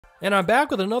And I'm back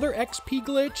with another XP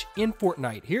glitch in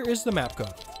Fortnite. Here is the map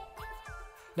code.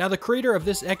 Now the creator of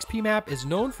this XP map is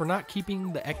known for not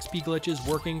keeping the XP glitches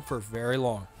working for very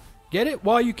long. Get it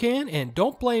while you can and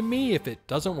don't blame me if it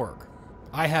doesn't work.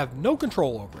 I have no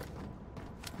control over it.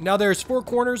 Now there's 4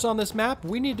 corners on this map.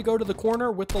 We need to go to the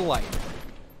corner with the light.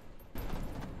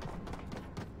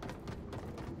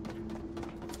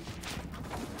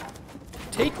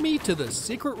 Take me to the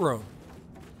secret room.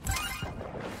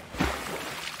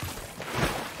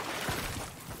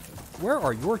 Where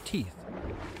are your teeth?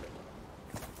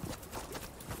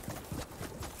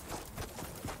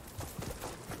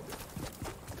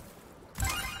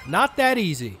 Not that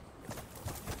easy.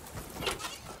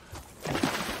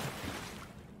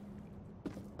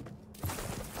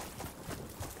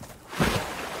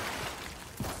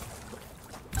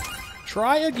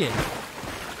 Try again.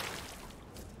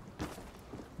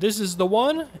 This is the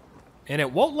one, and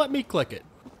it won't let me click it.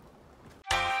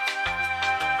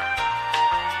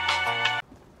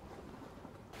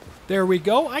 There we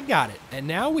go, I got it. And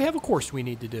now we have a course we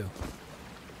need to do.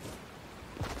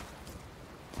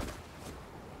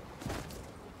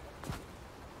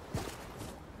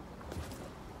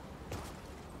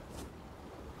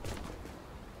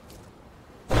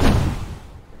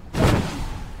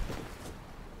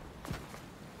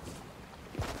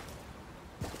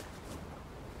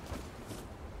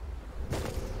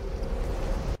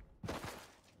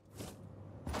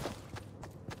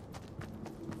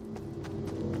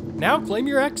 Now claim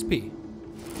your XP.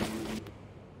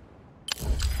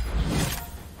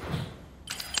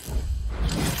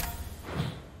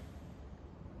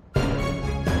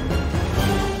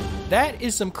 That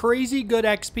is some crazy good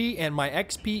XP, and my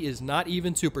XP is not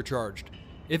even supercharged.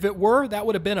 If it were, that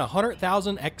would have been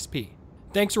 100,000 XP.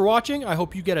 Thanks for watching. I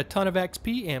hope you get a ton of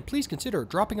XP, and please consider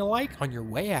dropping a like on your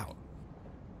way out.